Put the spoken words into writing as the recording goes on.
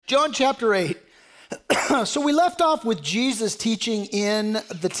John chapter 8. So we left off with Jesus teaching in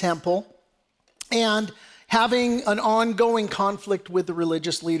the temple and having an ongoing conflict with the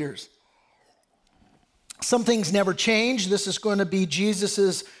religious leaders. Some things never change. This is going to be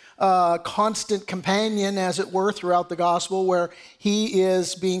Jesus's constant companion, as it were, throughout the gospel, where he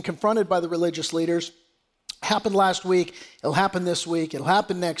is being confronted by the religious leaders. Happened last week. It'll happen this week. It'll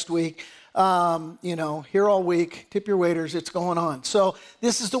happen next week. Here all week. Tip your waiters. It's going on. So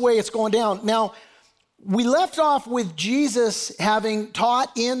this is the way it's going down. Now, we left off with Jesus having taught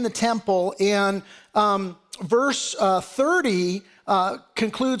in the temple, and verse 30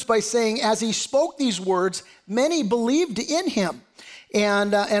 concludes by saying, as he spoke these words, many believed in him.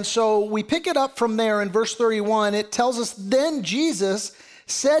 And so we pick it up from there in verse 31. It tells us, then Jesus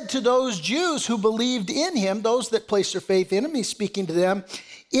said to those Jews who believed in him, those that placed their faith in him, he's speaking to them,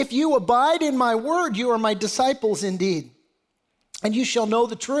 if you abide in my word, you are my disciples indeed, and you shall know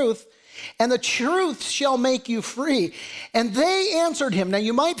the truth, and the truth shall make you free. And they answered him. Now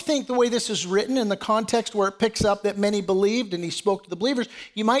you might think the way this is written in the context where it picks up that many believed and he spoke to the believers,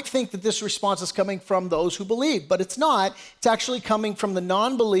 you might think that this response is coming from those who believe, but it's not. It's actually coming from the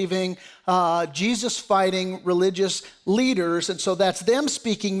non-believing, Jesus-fighting religious leaders. And so that's them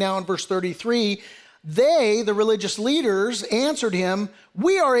speaking now in verse 33. They, the religious leaders, answered him,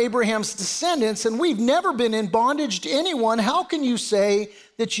 we are Abraham's descendants, and we've never been in bondage to anyone. How can you say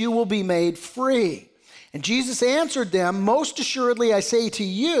that you will be made free? And Jesus answered them, most assuredly I say to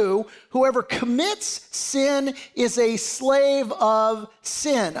you, whoever commits sin is a slave of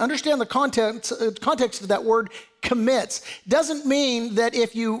sin. Understand the context of that word, commits. Doesn't mean that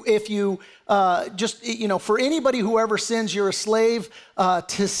if you for anybody who ever sins, you're a slave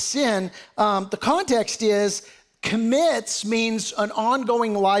to sin. The context is commits means an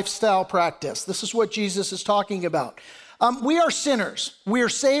ongoing lifestyle practice. This is what Jesus is talking about. We are sinners. We are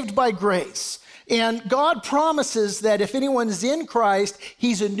saved by grace. And God promises that if anyone is in Christ,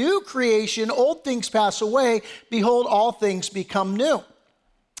 he's a new creation. Old things pass away. Behold, all things become new.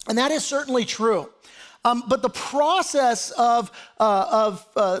 And that is certainly true. But the process of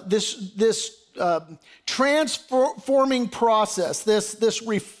this transforming process, this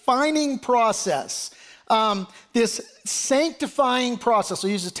refining process, this sanctifying process,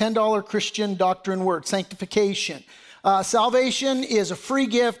 I'll use a $10 Christian doctrine word, sanctification. Salvation is a free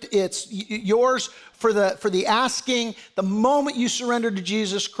gift. It's yours for the asking. The moment you surrender to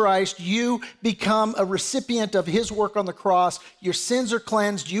Jesus Christ, you become a recipient of his work on the cross. Your sins are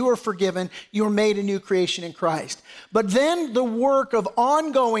cleansed. You are forgiven. You are made a new creation in Christ. But then the work of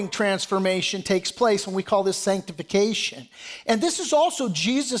ongoing transformation takes place, and we call this sanctification. And this is also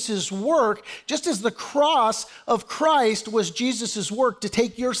Jesus's work, just as the cross of Christ was Jesus's work to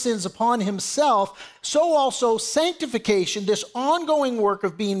take your sins upon himself, so also sanctification, this ongoing work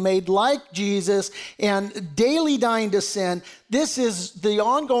of being made like Jesus and daily dying to sin. This is the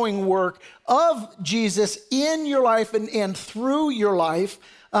ongoing work of Jesus in your life and through your life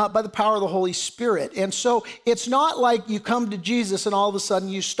by the power of the Holy Spirit. And so it's not like you come to Jesus and all of a sudden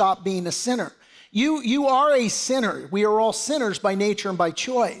you stop being a sinner. You are a sinner. We are all sinners by nature and by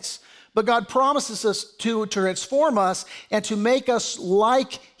choice. But God promises us to transform us and to make us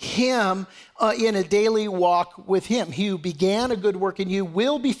like him in a daily walk with him. He who began a good work in you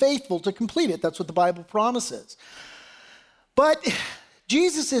will be faithful to complete it. That's what the Bible promises. But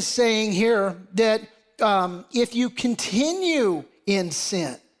Jesus is saying here that if you continue in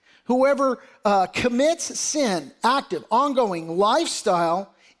sin, whoever commits sin, active, ongoing lifestyle,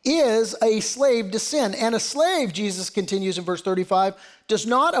 is a slave to sin. And a slave, Jesus continues in verse 35, does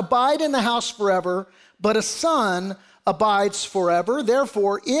not abide in the house forever, but a son abides forever.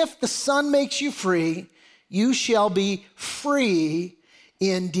 Therefore, if the Son makes you free, you shall be free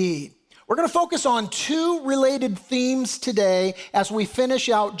indeed. We're going to focus on two related themes today as we finish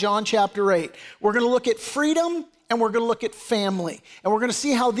out John chapter 8. We're going to look at freedom and we're going to look at family. And we're going to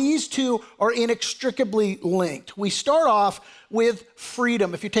see how these two are inextricably linked. We start off with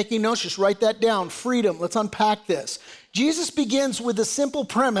freedom. If you're taking notes, just write that down. Freedom. Let's unpack this. Jesus begins with the simple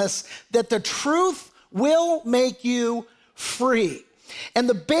premise that the truth will make you free. And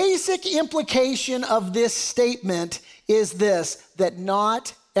the basic implication of this statement is this, that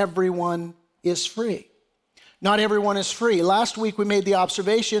not everyone is free. Not everyone is free. Last week we made the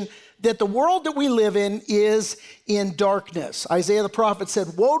observation that the world that we live in is in darkness. Isaiah the prophet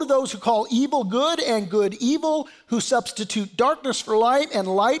said, woe to those who call evil good and good evil, who substitute darkness for light and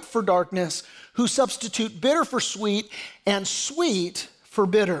light for darkness, who substitute bitter for sweet and sweet for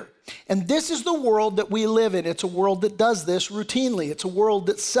bitter. And this is the world that we live in. It's a world that does this routinely. It's a world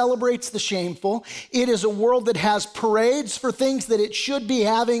that celebrates the shameful. It is a world that has parades for things that it should be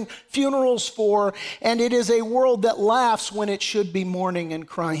having funerals for. And it is a world that laughs when it should be mourning and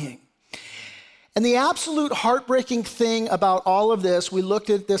crying. And the absolute heartbreaking thing about all of this, we looked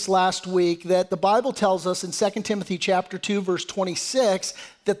at this last week, that the Bible tells us in 2 Timothy chapter 2, verse 26,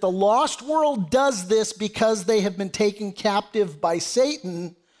 that the lost world does this because they have been taken captive by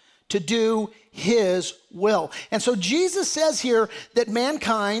Satan to do his will. And so Jesus says here that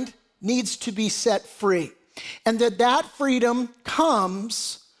mankind needs to be set free, and that freedom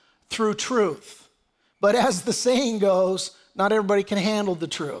comes through truth. But as the saying goes, not everybody can handle the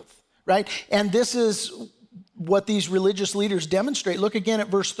truth. Right? And this is what these religious leaders demonstrate. Look again at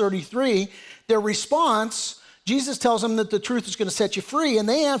verse 33. Their response, Jesus tells them that the truth is going to set you free. And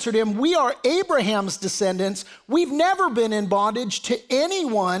they answered him, we are Abraham's descendants. We've never been in bondage to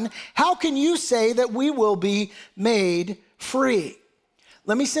anyone. How can you say that we will be made free?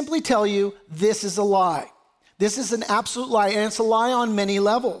 Let me simply tell you, this is a lie. This is an absolute lie, and it's a lie on many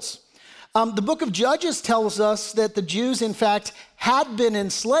levels. The book of Judges tells us that the Jews, in fact, had been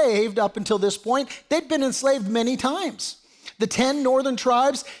enslaved up until this point. They'd been enslaved many times. The 10 northern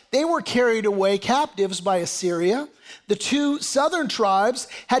tribes, they were carried away captives by Assyria. The 2 southern tribes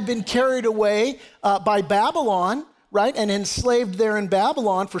had been carried away by Babylon, right, and enslaved there in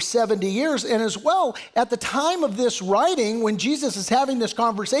Babylon for 70 years. And as well, at the time of this writing, when Jesus is having this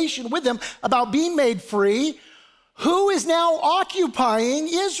conversation with them about being made free, who is now occupying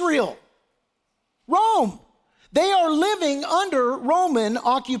Israel? Rome. They are living under Roman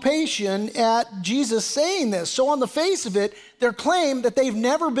occupation at Jesus saying this. So on the face of it, their claim that they've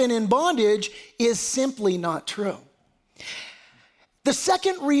never been in bondage is simply not true. The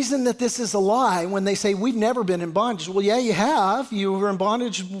second reason that this is a lie when they say we've never been in bondage, well, yeah, you have. You were in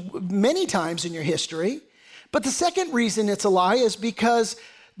bondage many times in your history. But the second reason it's a lie is because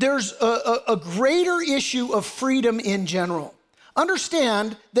there's a greater issue of freedom in general.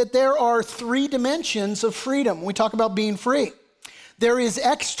 Understand that there are 3 dimensions of freedom when we talk about being free. There is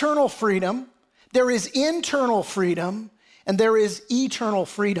external freedom, there is internal freedom, and there is eternal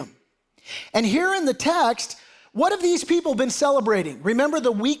freedom. And here in the text, what have these people been celebrating? Remember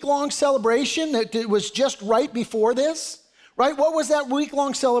the week-long celebration that was just right before this? Right? What was that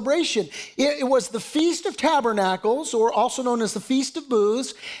week-long celebration? It was the Feast of Tabernacles, or also known as the Feast of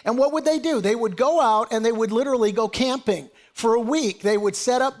Booths. And what would they do? They would go out and they would literally go camping. For a week, they would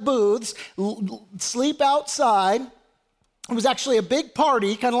set up booths, sleep outside. It was actually a big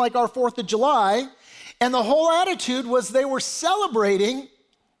party, kind of like our 4th of July. And the whole attitude was they were celebrating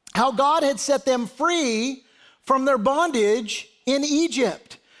how God had set them free from their bondage in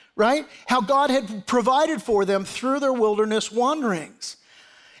Egypt, right? How God had provided for them through their wilderness wanderings.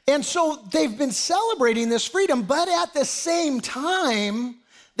 And so they've been celebrating this freedom, but at the same time,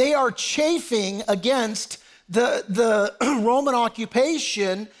 they are chafing against the Roman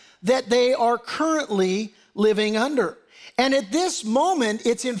occupation that they are currently living under. And at this moment,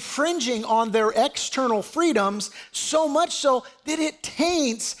 it's infringing on their external freedoms, so much so that it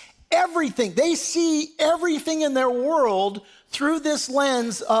taints everything. They see everything in their world through this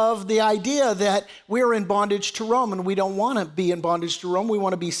lens of the idea that we're in bondage to Rome, and we don't want to be in bondage to Rome. We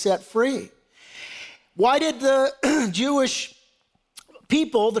want to be set free. Why did the Jewish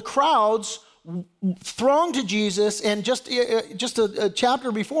people, the crowds, throng to Jesus, and just a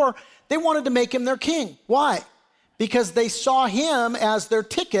chapter before, they wanted to make him their king? Why? Because they saw him as their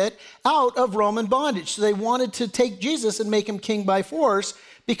ticket out of Roman bondage. So they wanted to take Jesus and make him king by force,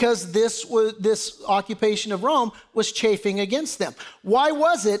 because this occupation of Rome was chafing against them. Why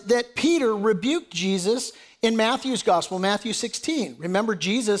was it that Peter rebuked Jesus in Matthew's gospel, Matthew 16? Remember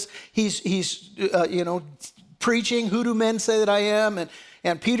Jesus, he's preaching, who do men say that I am?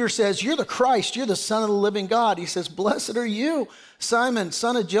 And Peter says, you're the Christ, you're the Son of the living God. He says, blessed are you, Simon,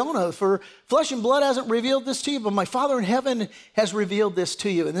 son of Jonah, for flesh and blood hasn't revealed this to you, but my Father in heaven has revealed this to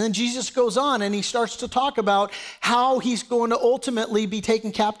you. And then Jesus goes on and he starts to talk about how he's going to ultimately be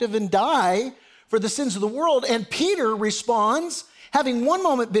taken captive and die for the sins of the world. And Peter responds, having one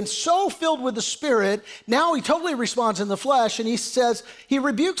moment been so filled with the Spirit, now he totally responds in the flesh, and he says, he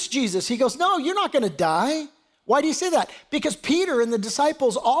rebukes Jesus. He goes, no, you're not going to die. Why do you say that? Because Peter and the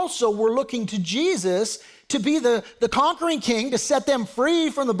disciples also were looking to Jesus to be the conquering king, to set them free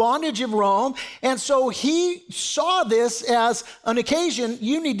from the bondage of Rome. And so he saw this as an occasion,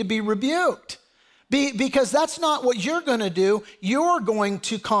 you need to be rebuked. Because that's not what you're going to do. You're going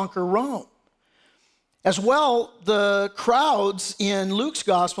to conquer Rome. As well, the crowds in Luke's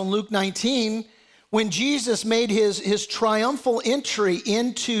gospel, in Luke 19, when Jesus made his triumphal entry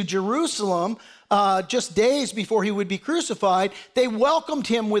into Jerusalem, just days before he would be crucified, they welcomed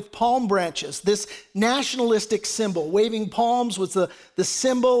him with palm branches, this nationalistic symbol. Waving palms was the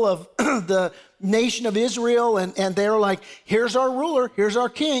symbol of the nation of Israel, and they're like, here's our ruler, here's our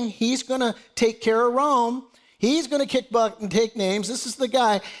king, he's going to take care of Rome, he's going to kick butt and take names, this is the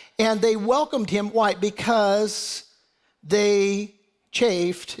guy. And they welcomed him. Why? Because they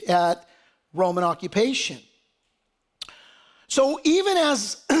chafed at Roman occupation. So even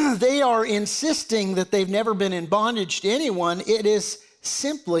as they are insisting that they've never been in bondage to anyone, it is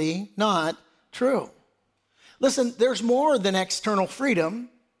simply not true. Listen, there's more than external freedom.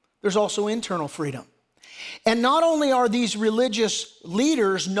 There's also internal freedom. And not only are these religious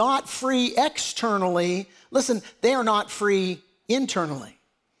leaders not free externally, listen, they are not free internally.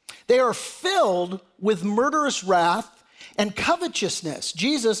 They are filled with murderous wrath and covetousness.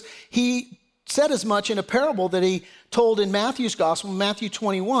 Jesus, he said as much in a parable that he told in Matthew's gospel, Matthew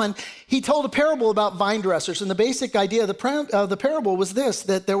 21. He told a parable about vine dressers. And the basic idea of the parable was this,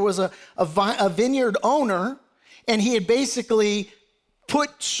 that there was a vineyard owner, and he had basically put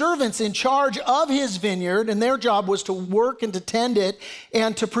servants in charge of his vineyard, and their job was to work and to tend it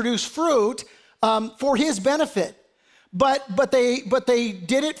and to produce fruit for his benefit. But they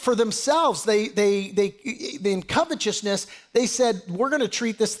did it for themselves. They in covetousness, they said, we're going to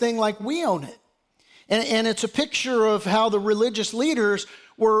treat this thing like we own it. And it's a picture of how the religious leaders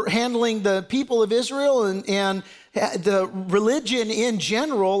were handling the people of Israel and the religion in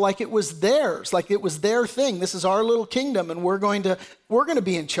general like it was theirs, like it was their thing. This is our little kingdom, and we're going to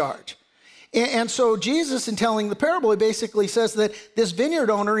be in charge. And so Jesus, in telling the parable, he basically says that this vineyard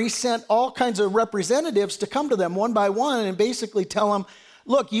owner, he sent all kinds of representatives to come to them one by one and basically tell them,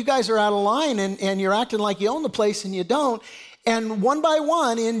 look, you guys are out of line and you're acting like you own the place and you don't. And one by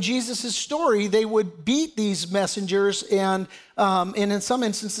one in Jesus' story, they would beat these messengers and in some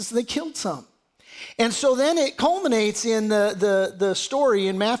instances, they killed some. And so then it culminates in the story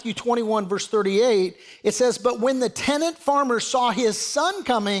in Matthew 21, verse 38. It says, but when the tenant farmers saw his son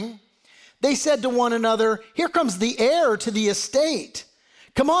coming, they said to one another, here comes the heir to the estate.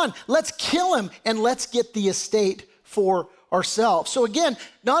 Come on, let's kill him and let's get the estate for ourselves. So again,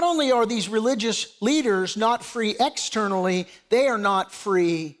 not only are these religious leaders not free externally, they are not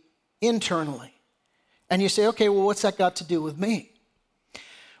free internally. And you say, okay, well, what's that got to do with me?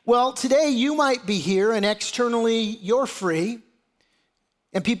 Well, today you might be here and externally you're free.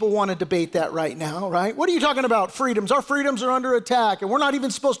 And people want to debate that right now, right? What are you talking about? Freedoms. Our freedoms are under attack and we're not even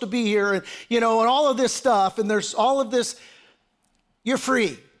supposed to be here and, and all of this stuff. And there's all of this. You're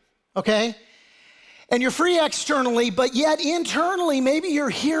free, okay? And you're free externally, but yet internally, maybe you're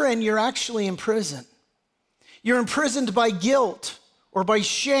here and you're actually in prison. You're imprisoned by guilt or by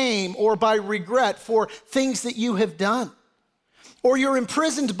shame or by regret for things that you have done. Or you're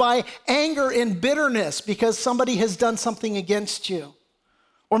imprisoned by anger and bitterness because somebody has done something against you.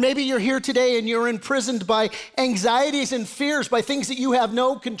 Or maybe you're here today and you're imprisoned by anxieties and fears, by things that you have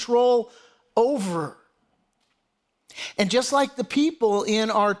no control over. And just like the people in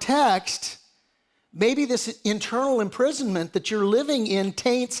our text, maybe this internal imprisonment that you're living in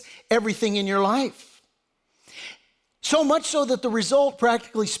taints everything in your life. So much so that the result,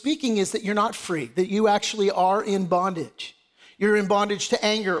 practically speaking, is that you're not free, that you actually are in bondage. You're in bondage to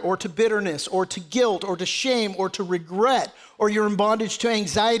anger or to bitterness or to guilt or to shame or to regret, or you're in bondage to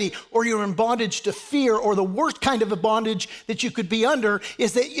anxiety, or you're in bondage to fear, or the worst kind of a bondage that you could be under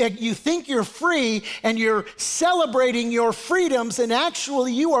is that you think you're free and you're celebrating your freedoms, and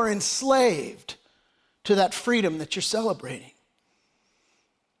actually you are enslaved to that freedom that you're celebrating.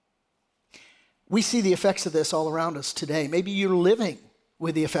 We see the effects of this all around us today. Maybe you're living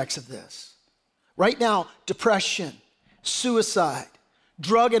with the effects of this. Right now, depression, suicide,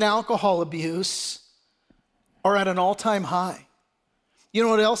 drug and alcohol abuse are at an all-time high. You know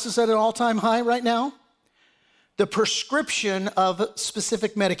what else is at an all-time high right now? The prescription of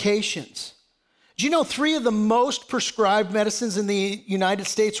specific medications. Do you know 3 of the most prescribed medicines in the United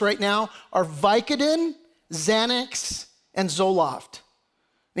States right now are Vicodin, Xanax, and Zoloft?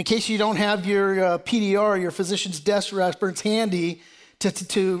 In case you don't have your PDR, your physician's desk reference handy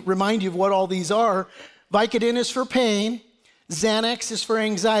to remind you of what all these are, Vicodin is for pain, Xanax is for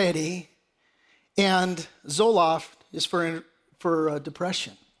anxiety, and Zoloft is for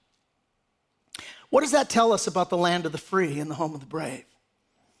depression. What does that tell us about the land of the free and the home of the brave?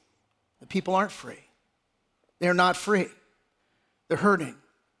 The people aren't free. They're not free. They're hurting.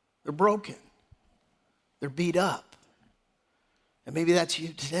 They're broken. They're beat up. And maybe that's you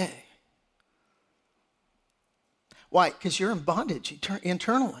today. Why? Because you're in bondage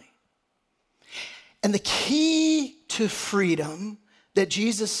internally. And the key to freedom that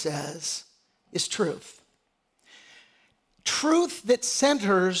Jesus says is truth. Truth that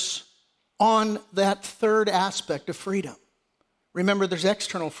centers on that third aspect of freedom. Remember, there's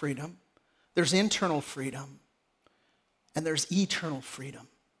external freedom, there's internal freedom, and there's eternal freedom.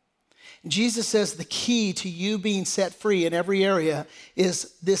 And Jesus says the key to you being set free in every area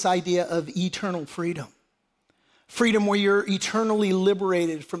is this idea of eternal freedom. Freedom where you're eternally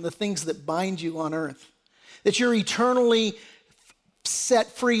liberated from the things that bind you on earth. That you're eternally set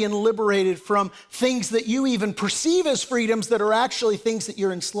free and liberated from things that you even perceive as freedoms that are actually things that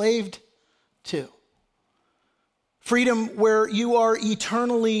you're enslaved to. Freedom where you are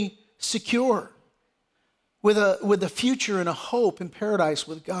eternally secure with a future and a hope in paradise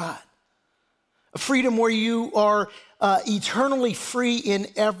with God. A freedom where you are eternally free in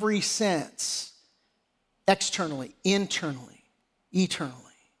every sense. Externally, internally, eternally.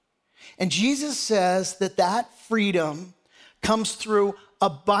 And Jesus says that freedom comes through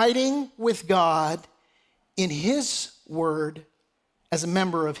abiding with God in his word as a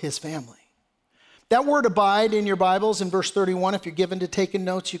member of his family. That word abide in your Bibles in verse 31, if you're given to taking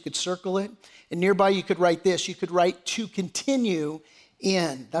notes, you could circle it. And nearby you could write this. You could write to continue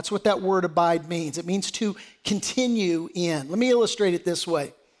in. That's what that word abide means. It means to continue in. Let me illustrate it this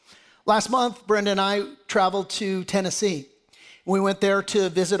way. Last month, Brenda and I traveled to Tennessee. We went there to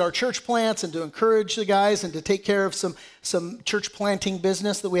visit our church plants and to encourage the guys and to take care of some church planting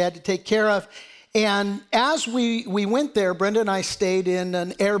business that we had to take care of. And as we went there, Brenda and I stayed in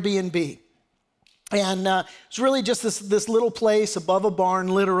an Airbnb. And it's really just this little place above a barn,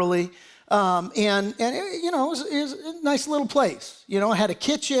 literally. And it was a nice little place. You know, it had a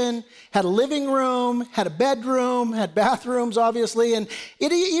kitchen, had a living room, had a bedroom, had bathrooms, obviously. And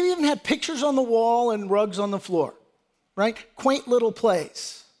it even had pictures on the wall and rugs on the floor, right? Quaint little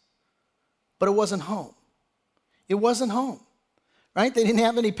place. But it wasn't home. It wasn't home, right? They didn't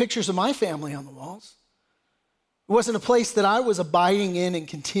have any pictures of my family on the walls. It wasn't a place that I was abiding in and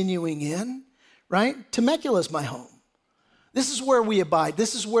continuing in. Right? Temecula is my home. This is where we abide.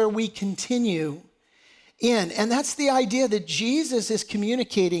 This is where we continue in. And that's the idea that Jesus is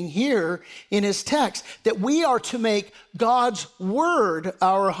communicating here in his text, that we are to make God's word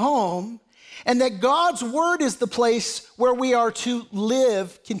our home, and that God's word is the place where we are to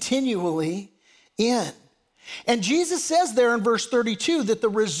live continually in. And Jesus says there in verse 32 that the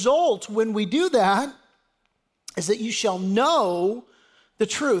result when we do that is that you shall know the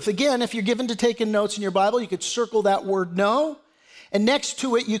truth. Again, if you're given to taking notes in your Bible, you could circle that word know. And next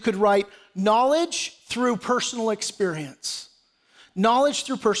to it, you could write knowledge through personal experience. Knowledge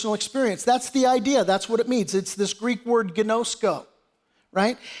through personal experience. That's the idea. That's what it means. It's this Greek word gnosko,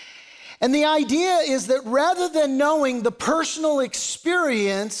 right? And the idea is that rather than knowing the personal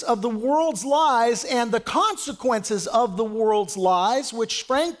experience of the world's lies and the consequences of the world's lies, which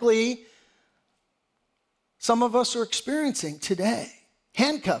frankly, some of us are experiencing today,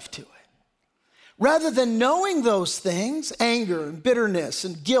 handcuffed to it. Rather than knowing those things, anger and bitterness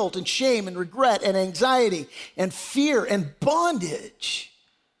and guilt and shame and regret and anxiety and fear and bondage,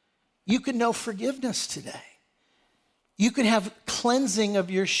 you can know forgiveness today. You can have cleansing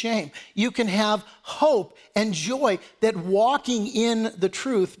of your shame. You can have hope and joy that walking in the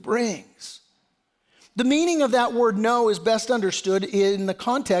truth brings. The meaning of that word know is best understood in the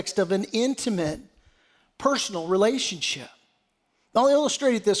context of an intimate, personal relationship. I'll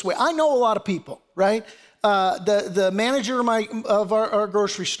illustrate it this way. I know a lot of people, right? The manager of our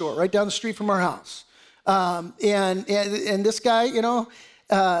grocery store right down the street from our house. And this guy,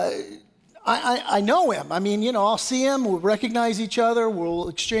 I know him. I mean, I'll see him. We'll recognize each other. We'll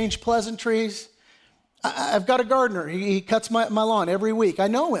exchange pleasantries. I've got a gardener. He cuts my lawn every week. I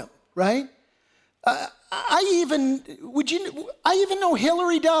know him, right? I even know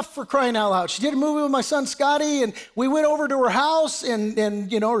Hillary Duff, for crying out loud. She did a movie with my son Scotty, and we went over to her house, and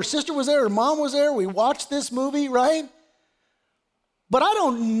her sister was there, her mom was there. We watched this movie, right? But I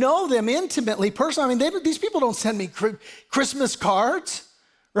don't know them intimately, personally. I mean, these people don't send me Christmas cards,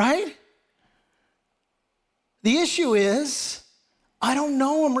 right? The issue is, I don't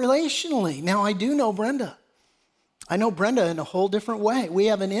know them relationally. Now, I do know Brenda. I know Brenda in a whole different way. We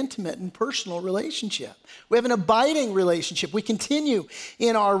have an intimate and personal relationship. We have an abiding relationship. We continue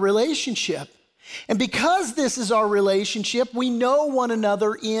in our relationship. And because this is our relationship, we know one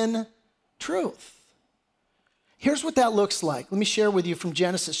another in truth. Here's what that looks like. Let me share with you from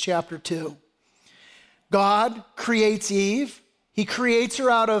Genesis chapter 2. God creates Eve. He creates her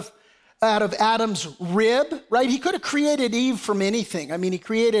out of out of Adam's rib, right? He could have created Eve from anything. I mean, he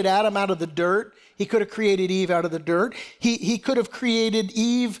created Adam out of the dirt. He could have created Eve out of the dirt. He could have created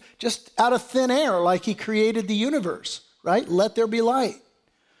Eve just out of thin air, like he created the universe, right? Let there be light.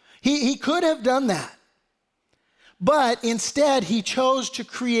 He could have done that. But instead, he chose to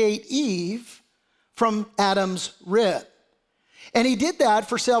create Eve from Adam's rib. And he did that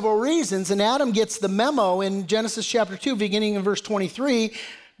for several reasons. And Adam gets the memo in Genesis chapter 2, beginning in verse 23.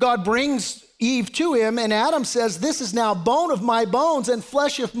 God brings Eve to him, and Adam says, this is now bone of my bones and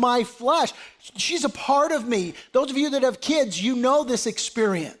flesh of my flesh. She's a part of me. Those of you that have kids, you know this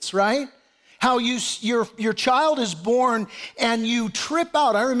experience, right? How your child is born and you trip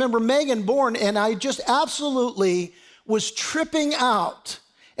out. I remember Megan born, and I just absolutely was tripping out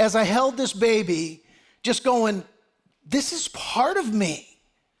as I held this baby, just going, this is part of me.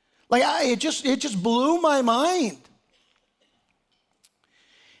 Like it just blew my mind.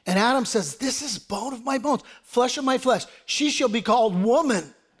 And Adam says, this is bone of my bones, flesh of my flesh. She shall be called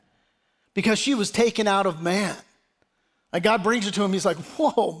woman because she was taken out of man. And God brings it to him. He's like,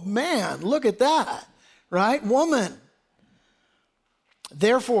 whoa, man, look at that, right? Woman.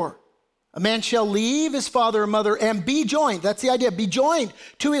 Therefore, a man shall leave his father and mother and be joined. That's the idea. Be joined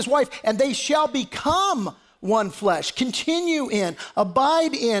to his wife, and they shall become one flesh. Continue in,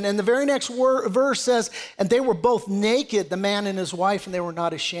 abide in. And the very next verse says, and they were both naked, the man and his wife, and they were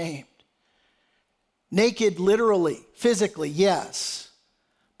not ashamed. Naked literally, physically, yes.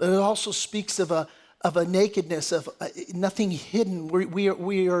 But it also speaks of a nakedness, of nothing hidden. We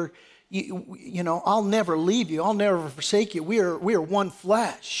are I'll never leave you. I'll never forsake you. We are one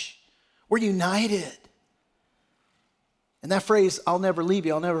flesh. We're united. And that phrase, I'll never leave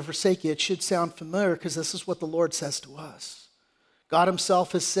you, I'll never forsake you, it should sound familiar because this is what the Lord says to us. God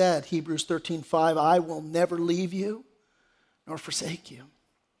himself has said, Hebrews 13:5, I will never leave you nor forsake you.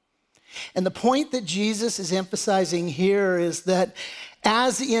 And the point that Jesus is emphasizing here is that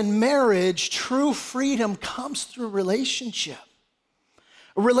as in marriage, true freedom comes through relationship.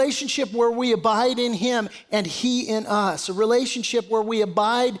 A relationship where we abide in him and he in us. A relationship where we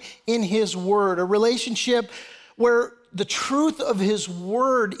abide in his word. A relationship where the truth of his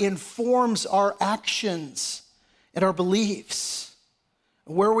word informs our actions and our beliefs.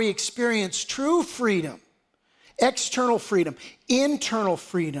 Where we experience true freedom, external freedom, internal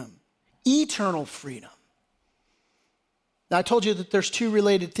freedom, eternal freedom. Now, I told you that there's two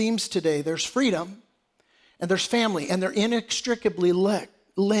related themes today. There's freedom and there's family, and they're inextricably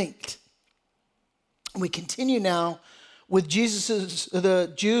linked. We continue now with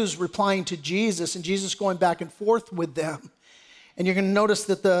the Jews replying to Jesus, and Jesus going back and forth with them. And you're going to notice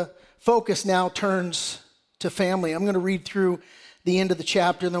that the focus now turns to family. I'm going to read through the end of the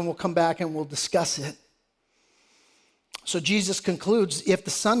chapter, and then we'll come back and we'll discuss it. So Jesus concludes, if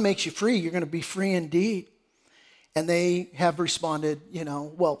the Son makes you free, you're going to be free indeed. And they have responded,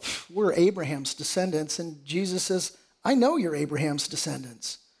 well, we're Abraham's descendants. And Jesus says, I know you're Abraham's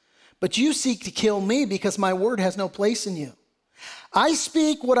descendants. But you seek to kill me because my word has no place in you. I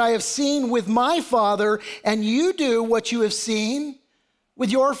speak what I have seen with my father, and you do what you have seen with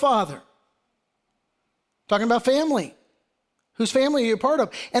your father. Talking about family. Whose family are you a part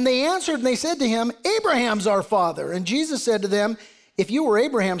of? And they answered and they said to him, Abraham's our father. And Jesus said to them, if you were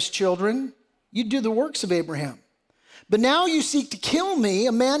Abraham's children, you'd do the works of Abraham. But now you seek to kill me,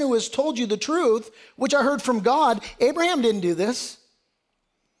 a man who has told you the truth, which I heard from God. Abraham didn't do this.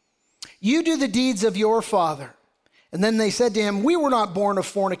 You do the deeds of your father. And then they said to him, we were not born of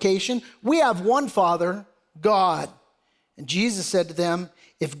fornication. We have one father, God. And Jesus said to them,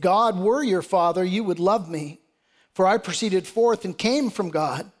 if God were your father, you would love me. For I proceeded forth and came from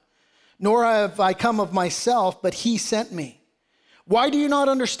God. Nor have I come of myself, but he sent me. Why do you not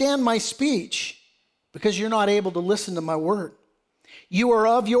understand my speech? Because you're not able to listen to my word. You are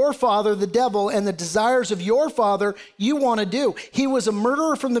of your father, the devil, and the desires of your father you want to do. He was a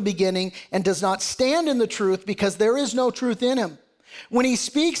murderer from the beginning and does not stand in the truth because there is no truth in him. When he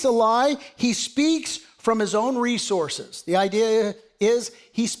speaks a lie, he speaks from his own resources. The idea is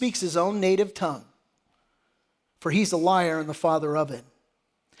he speaks his own native tongue, for he's a liar and the father of it.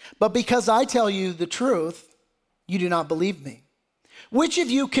 But because I tell you the truth, you do not believe me. Which of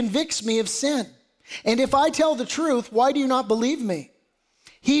you convicts me of sin? And if I tell the truth, why do you not believe me?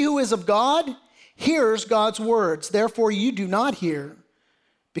 He who is of God hears God's words. Therefore, you do not hear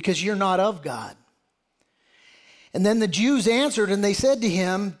because you're not of God. And then the Jews answered and they said to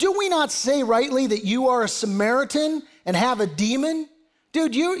him, do we not say rightly that you are a Samaritan and have a demon?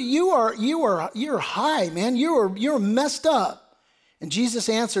 Dude, you're high, man. You're messed up. And Jesus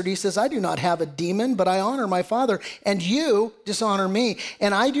answered, he says, I do not have a demon, but I honor my Father, and you dishonor me.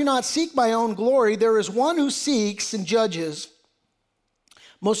 And I do not seek my own glory. There is one who seeks and judges.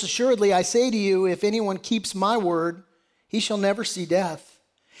 Most assuredly, I say to you, if anyone keeps my word, he shall never see death.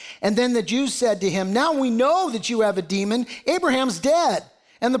 And then the Jews said to him, now we know that you have a demon. Abraham's dead,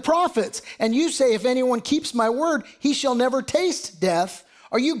 and the prophets. And you say, if anyone keeps my word, he shall never taste death.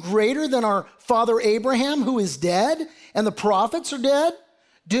 Are you greater than our father Abraham, who is dead, and the prophets are dead?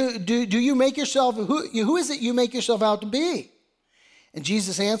 Do you make yourself, who is it you make yourself out to be? And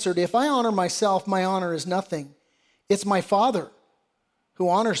Jesus answered, if I honor myself, my honor is nothing. It's my Father who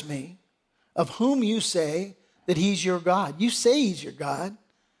honors me, of whom you say that he's your God. You say he's your God.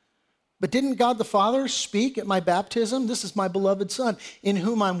 But didn't God the Father speak at my baptism? This is my beloved Son, in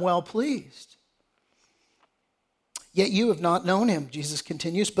whom I'm well pleased. Yet you have not known him, Jesus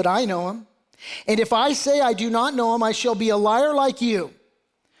continues, but I know him. And if I say I do not know him, I shall be a liar like you.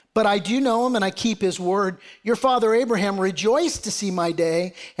 But I do know him, and I keep his word. Your father Abraham rejoiced to see my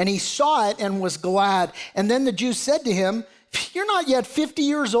day, and he saw it and was glad. And then the Jews said to him, you're not yet 50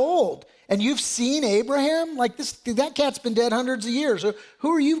 years old, and you've seen Abraham? Like that cat's been dead hundreds of years.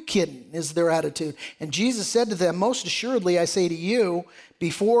 Who are you kidding, is their attitude. And Jesus said to them, most assuredly, I say to you,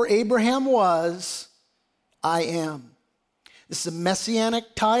 before Abraham was, I am. This is a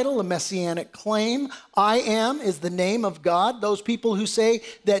messianic title, a messianic claim. I am is the name of God. Those people who say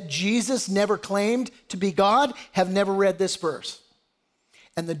that Jesus never claimed to be God have never read this verse.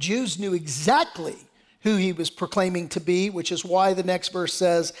 And the Jews knew exactly who he was proclaiming to be, which is why the next verse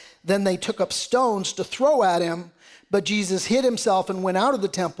says, then they took up stones to throw at him, but Jesus hid himself and went out of the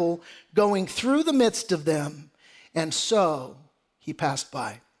temple, going through the midst of them, and so he passed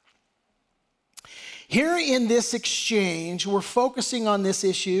by. Here in this exchange, we're focusing on this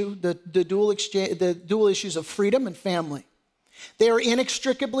issue, the dual issues of freedom and family. They are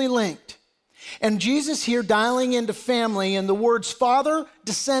inextricably linked. And Jesus here dialing into family, and the words father,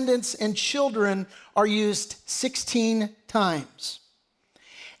 descendants, and children are used 16 times.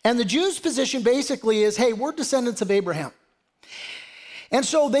 And the Jews' position basically is, hey, we're descendants of Abraham. And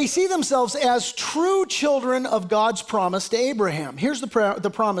so they see themselves as true children of God's promise to Abraham. Here's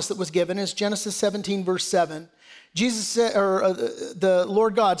the promise that was given, is Genesis 17, verse 7. Jesus said, the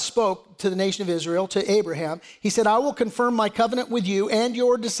Lord God spoke to the nation of Israel, to Abraham. He said, I will confirm my covenant with you and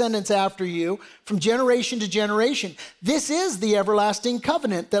your descendants after you from generation to generation. This is the everlasting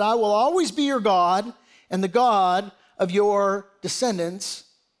covenant, that I will always be your God and the God of your descendants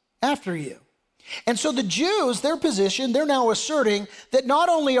after you. And so the Jews, their position, they're now asserting that not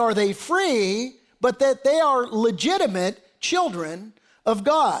only are they free, but that they are legitimate children of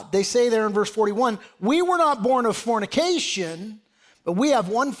God. They say there in verse 41, we were not born of fornication, but we have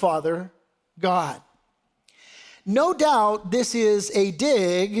one Father, God. No doubt this is a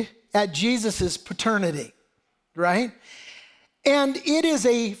dig at Jesus' paternity, right? And it is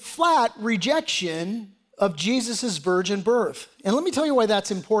a flat rejection of Jesus' virgin birth. And let me tell you why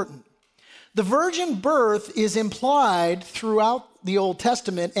that's important. The virgin birth is implied throughout the Old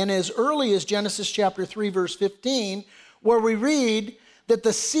Testament, and as early as Genesis chapter 3, verse 15, where we read that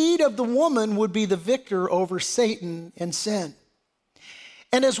the seed of the woman would be the victor over Satan and sin.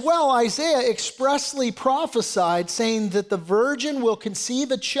 And as well, Isaiah expressly prophesied, saying that the virgin will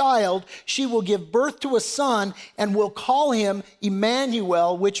conceive a child, she will give birth to a son, and will call him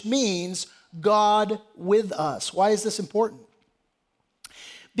Emmanuel, which means God with us. Why is this important?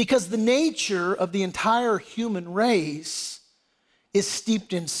 Because the nature of the entire human race is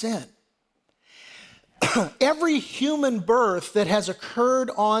steeped in sin. Every human birth that has occurred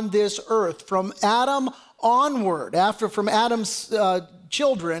on this earth, from Adam onward, from Adam's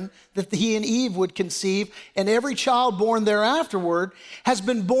children that he and Eve would conceive, and every child born thereafterward, has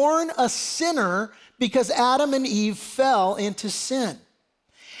been born a sinner because Adam and Eve fell into sin.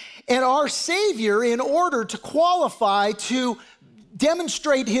 And our Savior, in order to qualify to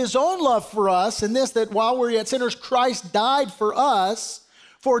demonstrate his own love for us, and this, that while we're yet sinners, Christ died for us,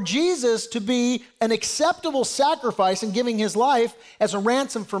 for Jesus to be an acceptable sacrifice in giving his life as a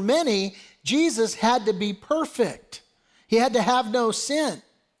ransom for many, Jesus had to be perfect. He had to have no sin.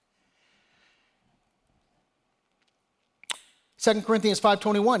 2 Corinthians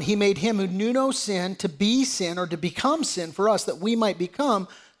 5:21, he made him who knew no sin to be sin, or to become sin for us, that we might become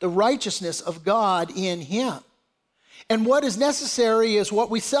the righteousness of God in him. And what is necessary is what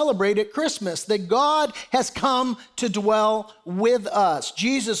we celebrate at Christmas, that God has come to dwell with us.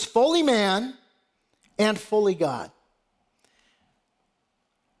 Jesus, fully man and fully God.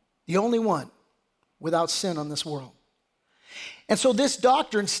 The only one without sin on this world. And so this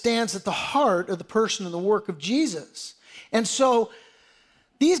doctrine stands at the heart of the person and the work of Jesus. And so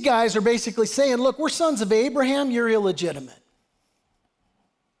these guys are basically saying, look, we're sons of Abraham, you're illegitimate.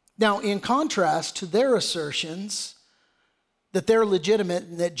 Now, in contrast to their assertions that they're legitimate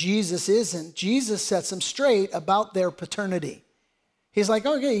and that Jesus isn't, Jesus sets them straight about their paternity. He's like,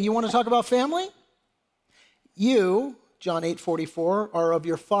 okay, you want to talk about family? You, John 8:44, are of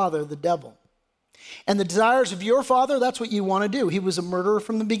your father, the devil. And the desires of your father, that's what you want to do. He was a murderer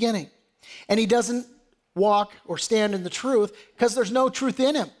from the beginning. And he doesn't walk or stand in the truth because there's no truth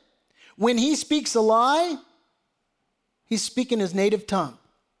in him. When he speaks a lie, he's speaking his native tongue.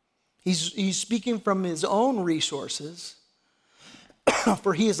 He's speaking from his own resources,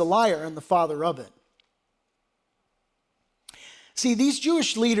 for he is a liar and the father of it. See, these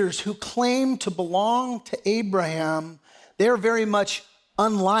Jewish leaders who claim to belong to Abraham, they're very much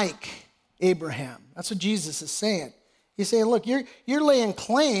unlike Abraham. That's what Jesus is saying. He's saying, look, you're laying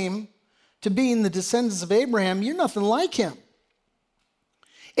claim to being the descendants of Abraham. You're nothing like him.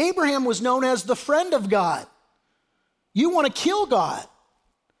 Abraham was known as the friend of God. You want to kill God.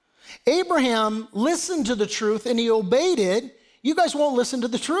 Abraham listened to the truth and he obeyed it. You guys won't listen to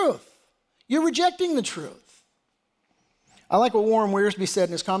the truth. You're rejecting the truth. I like what Warren Wiersbe said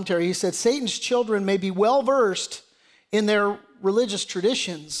in his commentary. He said, Satan's children may be well versed in their religious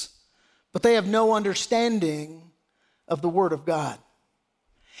traditions, but they have no understanding of the Word of God.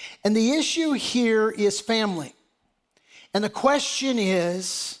 And the issue here is family. And the question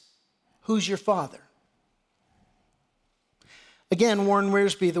is, who's your father? Again, Warren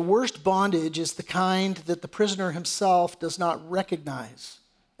Wiersbe, the worst bondage is the kind that the prisoner himself does not recognize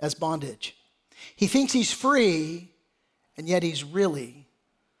as bondage. He thinks he's free, and yet he's really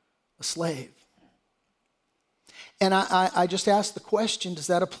a slave. And I just ask the question, does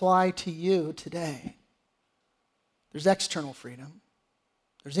that apply to you today? There's external freedom,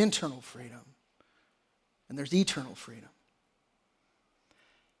 there's internal freedom, and there's eternal freedom.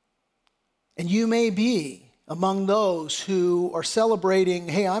 And you may be among those who are celebrating,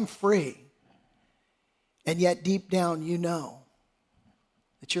 hey, I'm free, and yet deep down you know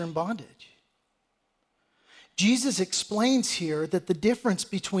that you're in bondage. Jesus explains here that the difference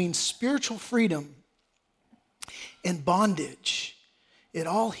between spiritual freedom and bondage, it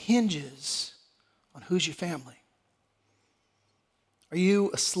all hinges on who's your family. Are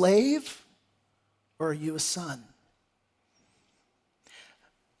you a slave or are you a son?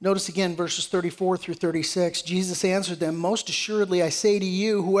 Notice again verses 34 through 36. Jesus answered them, most assuredly I say to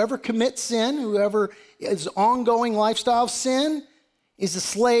you, whoever commits sin, whoever is ongoing lifestyle of sin, is a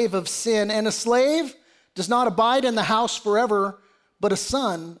slave of sin. And a slave does not abide in the house forever, but a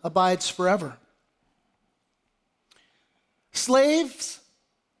son abides forever. Slaves,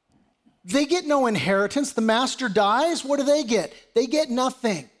 they get no inheritance. The master dies. What do? They get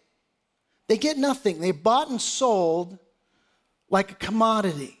nothing. They get nothing. They bought and sold like a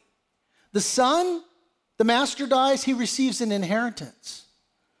commodity. The son, the master dies, he receives an inheritance.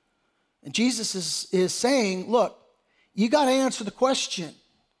 And Jesus is saying, look, you got to answer the question.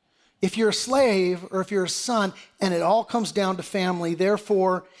 If you're a slave or if you're a son, and it all comes down to family.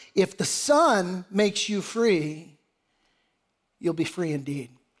 Therefore, if the son makes you free, you'll be free indeed.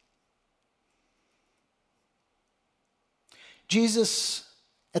 Jesus,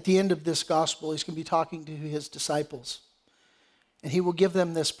 at the end of this gospel, he's going to be talking to his disciples. And he will give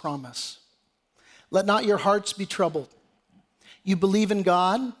them this promise. Let not your hearts be troubled. You believe in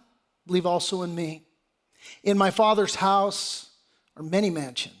God, believe also in me. In my Father's house are many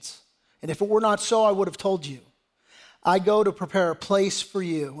mansions. And if it were not so, I would have told you. I go to prepare a place for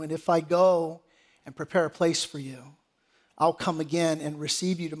you. And if I go and prepare a place for you, I'll come again and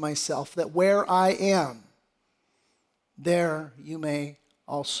receive you to myself, that where I am, there you may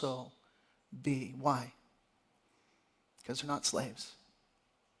also be. Why? Because they're not slaves.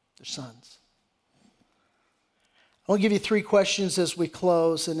 They're sons. I'll give you 3 questions as we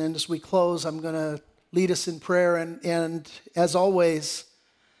close. And then as we close, I'm going to lead us in prayer. And as always,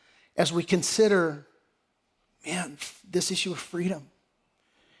 as we consider, man, this issue of freedom.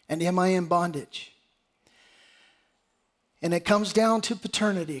 And am I in bondage? And it comes down to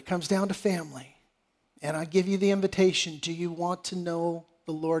paternity. It comes down to family. And I give you the invitation. Do you want to know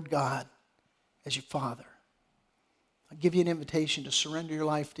the Lord God as your Father? I give you an invitation to surrender your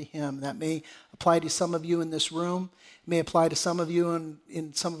life to him. That may apply to some of you in this room. It may apply to some of you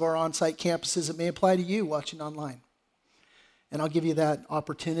in some of our on-site campuses. It may apply to you watching online. And I'll give you that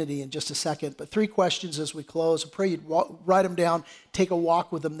opportunity in just a second. But 3 questions as we close. I pray you'd write them down, take a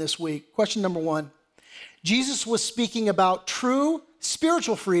walk with them this week. Question number 1. Jesus was speaking about true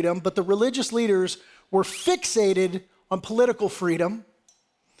spiritual freedom, but the religious leaders were fixated on political freedom.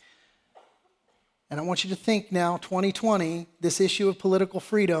 And I want you to think now, 2020, this issue of political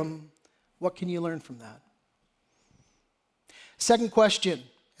freedom, what can you learn from that? Second question,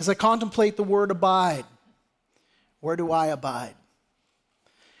 as I contemplate the word abide, where do I abide?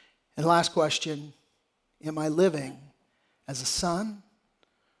 And last question, am I living as a son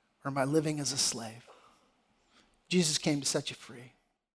or am I living as a slave? Jesus came to set you free.